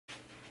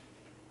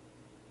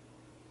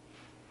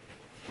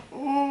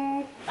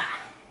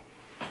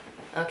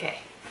Okay.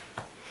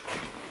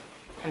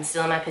 I'm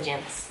still in my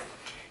pajamas.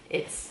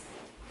 It's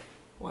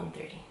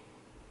 1:30.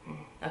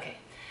 Okay.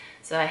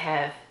 So I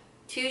have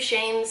 2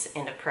 shames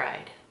and a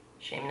pride.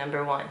 Shame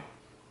number 1.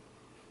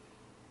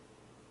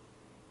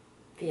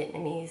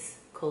 Vietnamese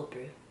cold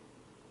brew.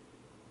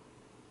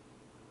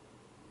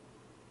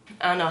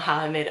 I don't know how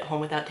I made it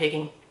home without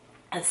taking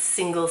a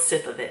single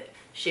sip of it.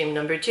 Shame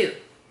number 2.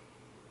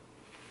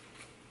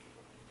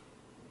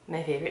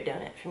 My favorite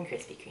donut from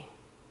Krispy Kreme.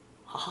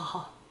 Ha ha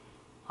ha.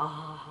 Ha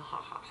ha ha ha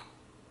ha.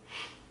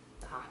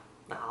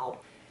 Ah,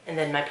 and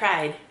then my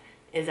pride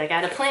is I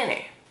got a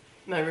planner.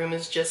 My room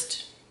is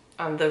just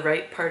on the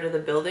right part of the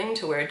building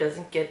to where it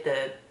doesn't get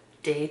the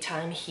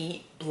daytime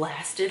heat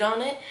blasted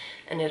on it,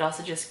 and it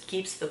also just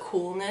keeps the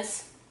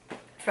coolness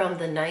from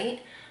the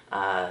night,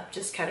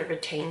 just kind of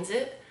retains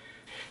it.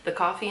 The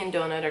coffee and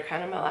donut are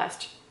kind of my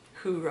last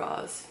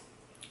hoorahs.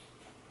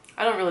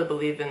 I don't really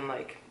believe in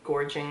like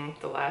gorging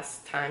the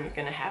last time you're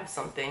gonna have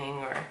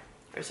something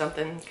or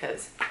something,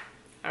 because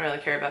I don't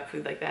really care about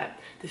food like that.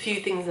 The few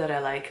things that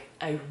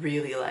I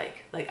really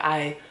like. Like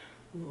I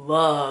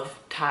love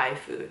Thai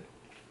food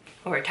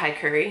or Thai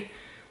curry.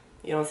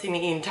 You don't see me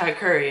eating Thai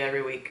curry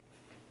every week.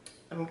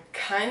 I'm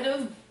kind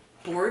of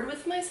bored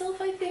with myself,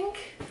 I think.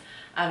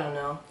 I don't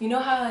know. You know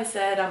how I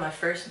said on my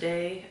first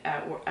day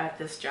at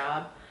this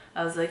job,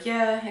 I was like,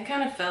 yeah, it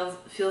kind of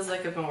feels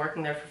like I've been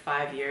working there for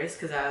 5 years,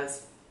 because I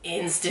was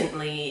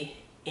instantly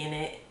in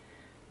it.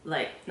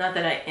 Like, not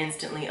that I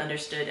instantly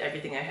understood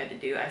everything I had to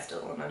do. I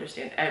still don't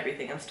understand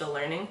everything. I'm still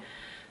learning.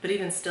 But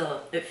even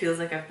still, it feels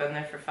like I've been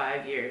there for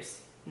 5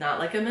 years. Not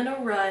like I'm in a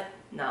rut,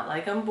 not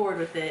like I'm bored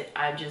with it.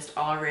 I'm just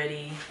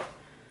already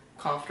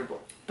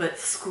comfortable. But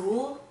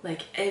school,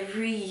 like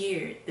every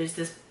year, there's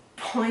this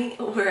point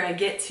where I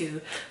get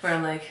to where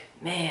I'm like,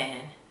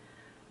 man,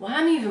 why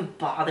am I even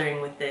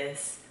bothering with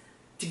this?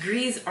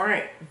 Degrees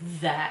aren't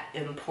that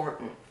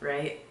important,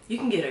 right? You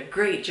can get a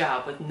great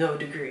job with no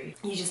degree.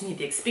 You just need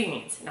the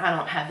experience, and I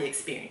don't have the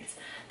experience.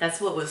 That's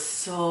what was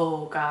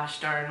so gosh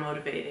darn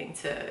motivating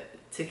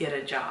to get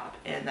a job,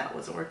 and that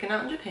wasn't working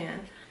out in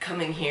Japan.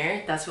 Coming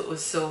here, that's what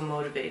was so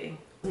motivating.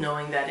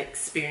 Knowing that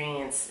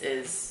experience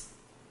is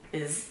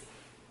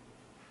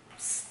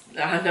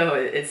I don't know,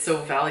 it's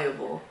so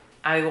valuable.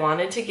 I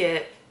wanted to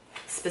get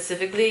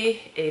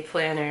specifically a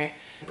planner,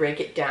 break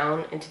it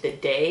down into the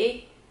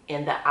day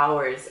and the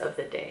hours of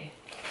the day,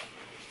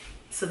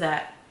 so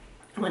that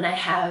when I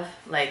have,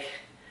 like,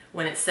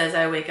 when it says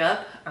I wake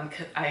up,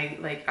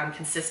 I'm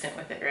consistent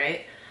with it,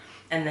 right?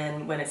 And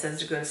then when it says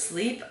to go to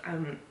sleep,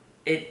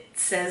 it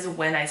says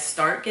when I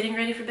start getting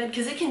ready for bed,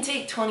 because it can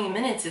take 20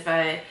 minutes if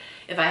I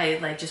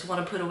like just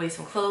want to put away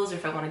some clothes, or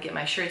if I want to get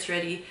my shirts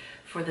ready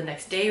for the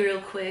next day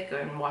real quick, or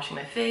I'm washing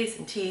my face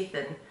and teeth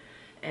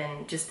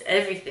and just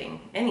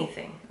everything,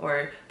 anything,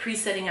 or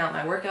pre-setting out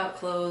my workout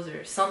clothes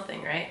or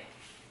something, right?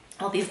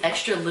 All these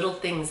extra little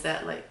things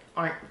that like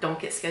don't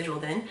get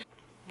scheduled in.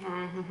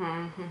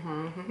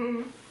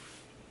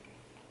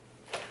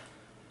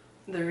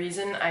 The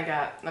reason I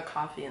got the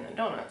coffee and the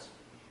donuts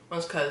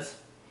was because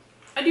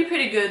I do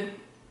pretty good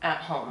at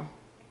home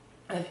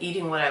of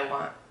eating what I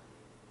want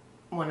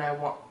when I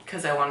want,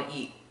 because I want to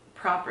eat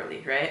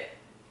properly, right?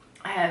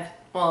 I have,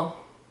 well,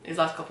 these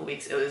last couple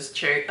weeks it was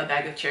a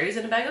bag of cherries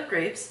and a bag of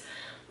grapes.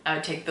 I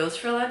would take those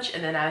for lunch,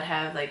 and then I'd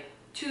have like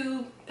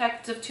 2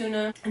 packets of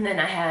tuna, and then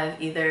I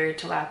have either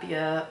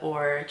tilapia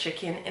or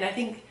chicken. And I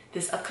think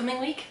this upcoming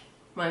week,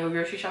 when I go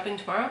grocery shopping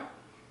tomorrow,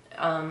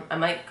 I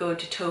might go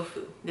to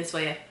tofu. This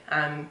way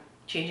I'm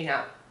changing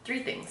out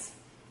 3 things,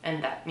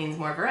 and that means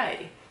more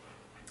variety.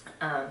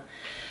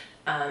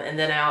 And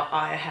then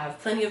I have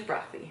plenty of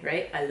broccoli,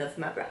 right? I love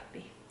my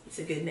broccoli. It's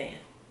a good man.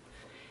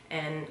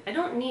 And I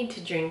don't need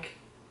to drink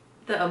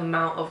the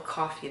amount of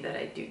coffee that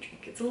I do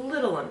drink. It's a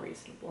little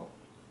unreasonable.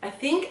 I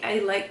think I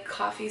like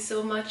coffee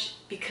so much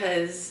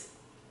because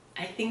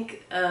I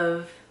think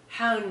of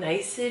how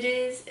nice it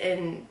is,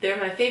 and they're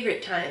my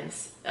favorite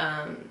times.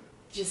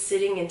 Just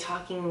sitting and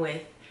talking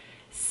with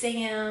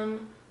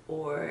Sam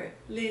or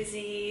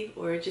Lizzie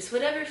or just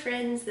whatever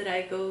friends that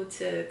I go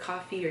to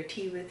coffee or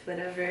tea with,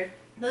 whatever.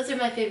 Those are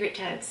my favorite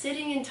times,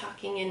 sitting and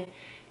talking,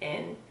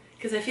 and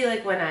because I feel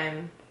like when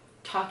I'm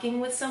talking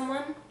with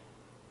someone,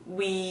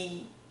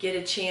 I get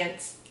a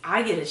chance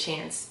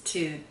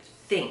to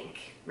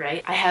think,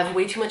 right? I have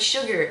way too much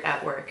sugar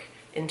at work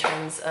in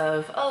terms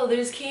of, oh,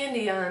 there's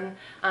candy on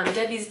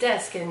Debbie's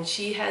desk and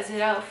she has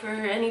it out for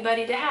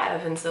anybody to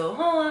have, and so,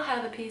 oh, I'll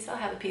have a piece.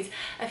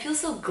 I feel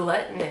so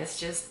gluttonous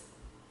just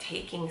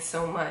taking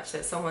so much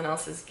that someone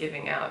else is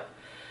giving out,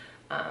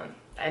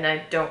 and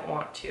I don't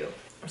want to.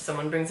 Or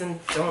someone brings in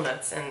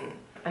donuts, and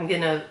I'm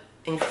gonna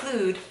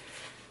include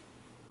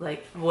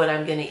like what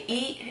I'm gonna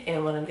eat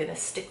and what I'm gonna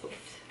stick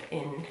with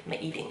in my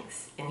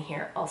eatings in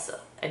here also.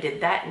 I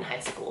did that in high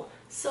school.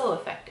 So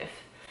effective.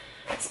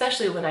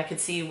 Especially when I could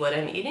see what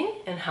I'm eating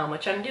and how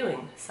much I'm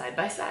doing side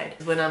by side.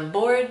 When I'm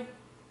bored,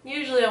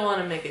 usually I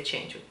want to make a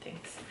change with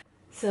things.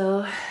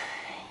 So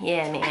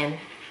yeah, man,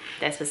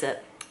 that's what's up.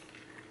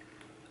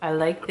 I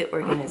like the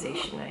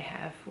organization I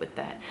have with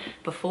that.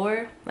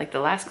 Before, like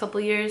the last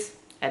couple years,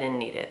 I didn't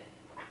need it.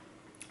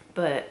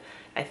 But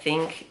I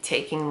think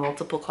taking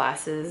multiple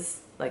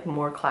classes, like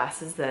more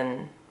classes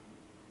than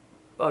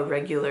a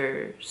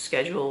regular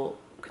schedule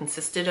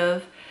consisted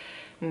of,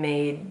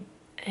 made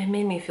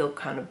me feel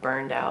kind of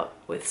burned out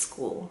with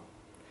school.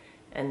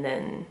 And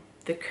then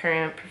the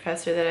current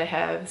professor that I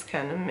have is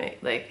kind of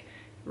like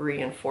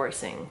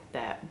reinforcing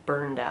that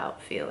burned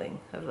out feeling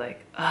of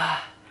like,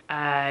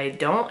 I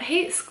don't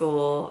hate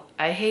school,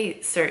 I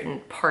hate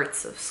certain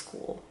parts of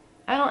school.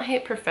 I don't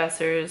hate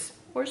professors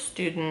or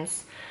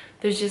students.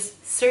 There's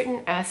just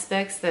certain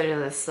aspects that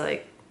are just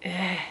like,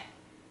 I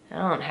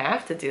don't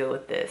have to deal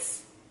with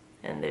this.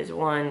 And there's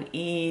one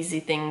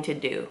easy thing to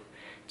do,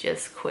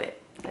 just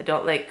quit. I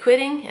don't like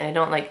quitting and I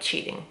don't like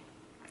cheating.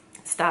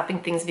 Stopping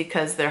things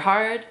because they're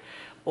hard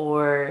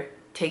or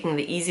taking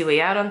the easy way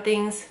out on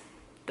things,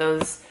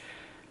 those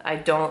I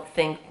don't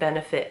think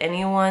benefit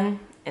anyone.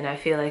 And I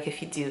feel like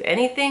if you do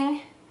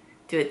anything,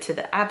 do it to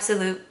the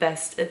absolute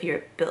best of your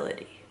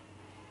ability.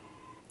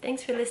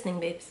 Thanks for listening,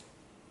 babes.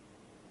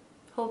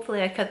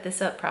 Hopefully I cut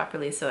this up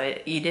properly so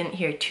you didn't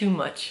hear too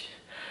much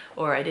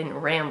or I didn't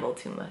ramble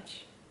too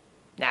much.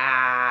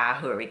 Nah,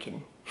 who are we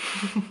kidding?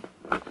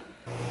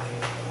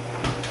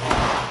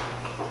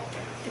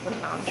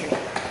 Doing laundry.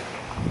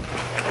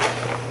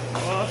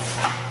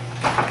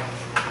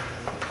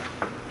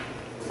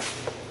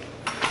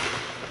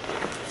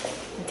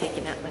 I'm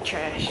taking out my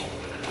trash.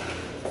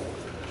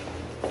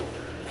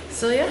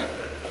 So yeah,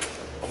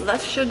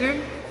 less sugar,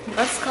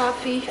 less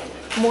coffee,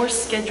 more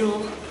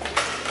schedule,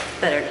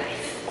 better life.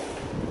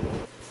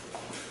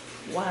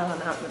 While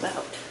I'm out and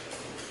about,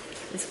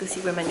 let's go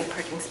see where my new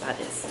parking spot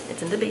is.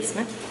 It's in the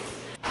basement.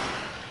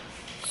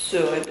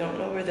 So I don't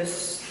know where the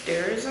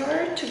stairs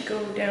are to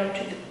go down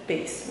to the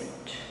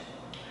basement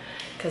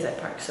because I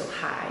park so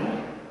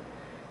high.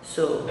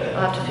 So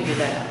I'll have to figure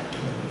that out.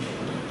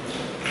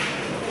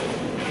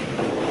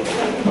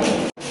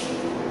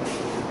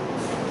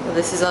 Well,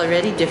 this is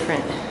already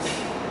different.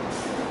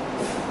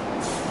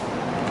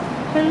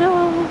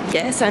 Hello.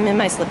 Yes, I'm in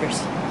my slippers.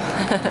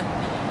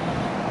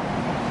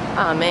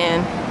 Oh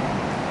man.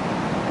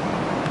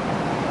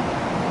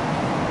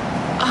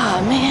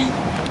 Oh man.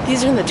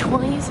 These are in the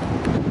 20s.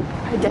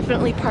 I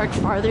definitely parked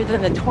farther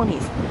than the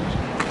 20s.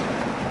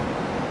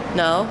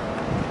 No.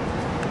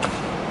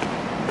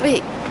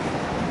 Wait.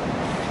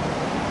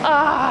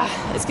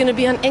 It's gonna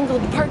be on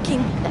angled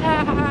parking.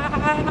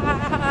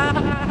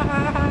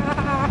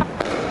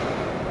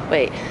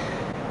 Wait.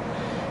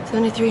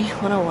 73,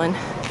 101.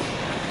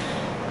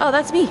 Oh,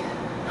 that's me.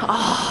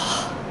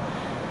 Oh,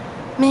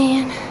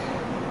 man.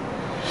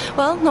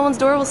 Well, no one's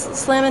door will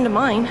slam into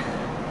mine.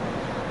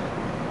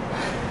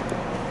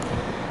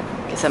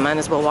 Guess I might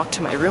as well walk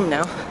to my room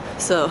now.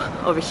 So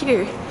over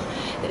here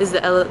is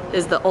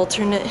the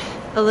alternate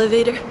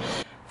elevator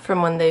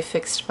from when they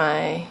fixed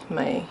my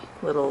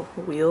little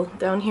wheel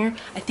down here.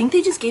 I think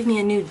they just gave me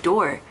a new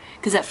door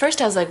because at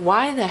first I was like,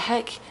 why the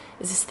heck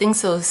is this thing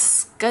so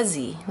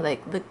scuzzy?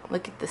 Like,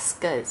 look at the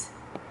scuzz.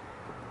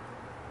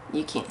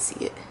 You can't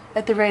see it.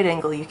 At the right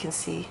angle you can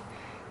see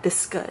the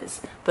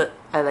scuzz, but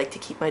I like to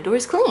keep my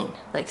doors clean,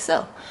 like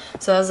so.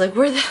 So I was like,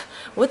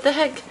 what the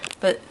heck?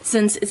 But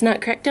since it's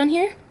not cracked down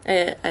here,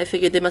 I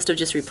figured they must have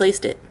just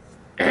replaced it.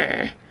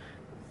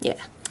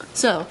 Yeah.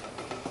 So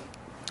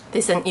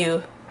they send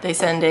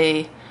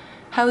a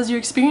how was your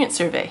experience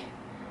survey?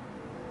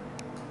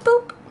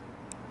 Boop.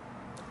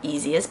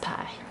 Easy as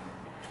pie.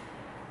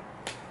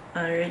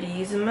 Already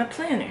using my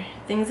planner.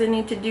 Things I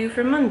need to do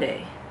for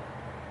Monday.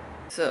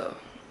 So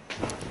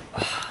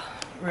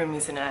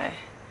roomies and I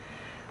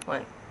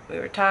we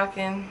were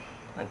talking,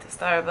 went to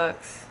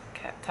Starbucks,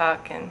 kept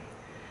talking.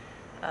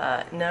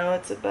 Now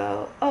it's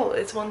about,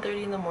 it's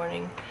 1:30 in the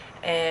morning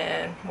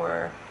and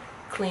we're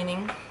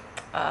cleaning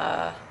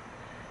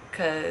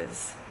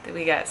because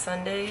we got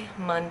Sunday,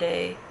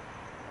 Monday,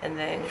 and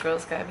then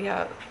girls gotta be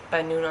out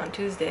by noon on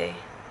Tuesday.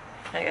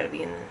 I gotta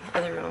be in the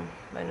other room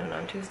by noon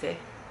on Tuesday.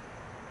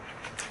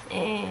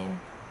 And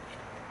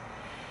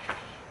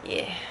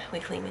yeah, we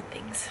cleaning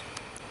things.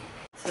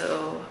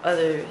 So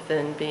other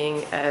than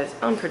being as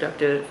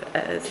unproductive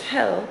as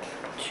hell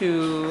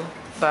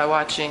by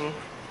watching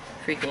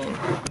freaking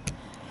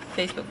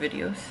Facebook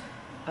videos,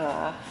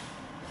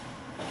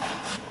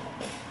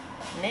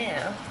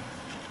 now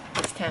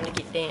it's time to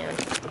get down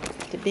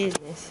to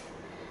business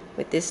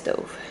with this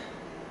stove.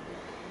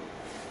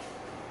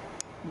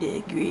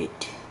 The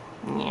grit.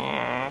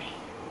 Yeah.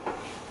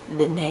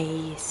 The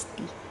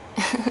nasty.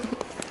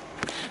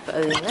 But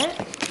other than that,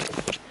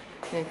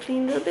 I'm gonna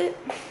clean a little bit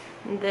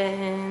and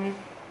then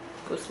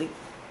go sleep.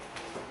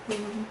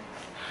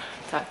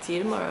 Talk to you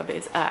tomorrow,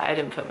 babes. I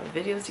didn't put my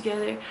videos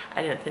together.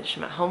 I didn't finish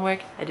my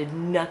homework. I did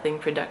nothing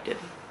productive.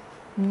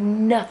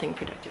 Nothing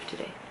productive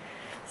today.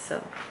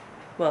 So,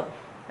 well,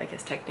 I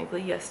guess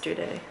technically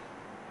yesterday.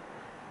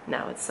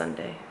 Now it's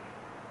Sunday.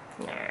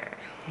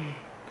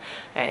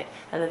 Alright,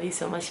 I love you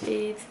so much,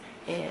 babes,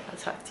 and I'll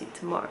talk to you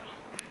tomorrow.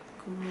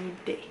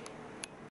 Good day.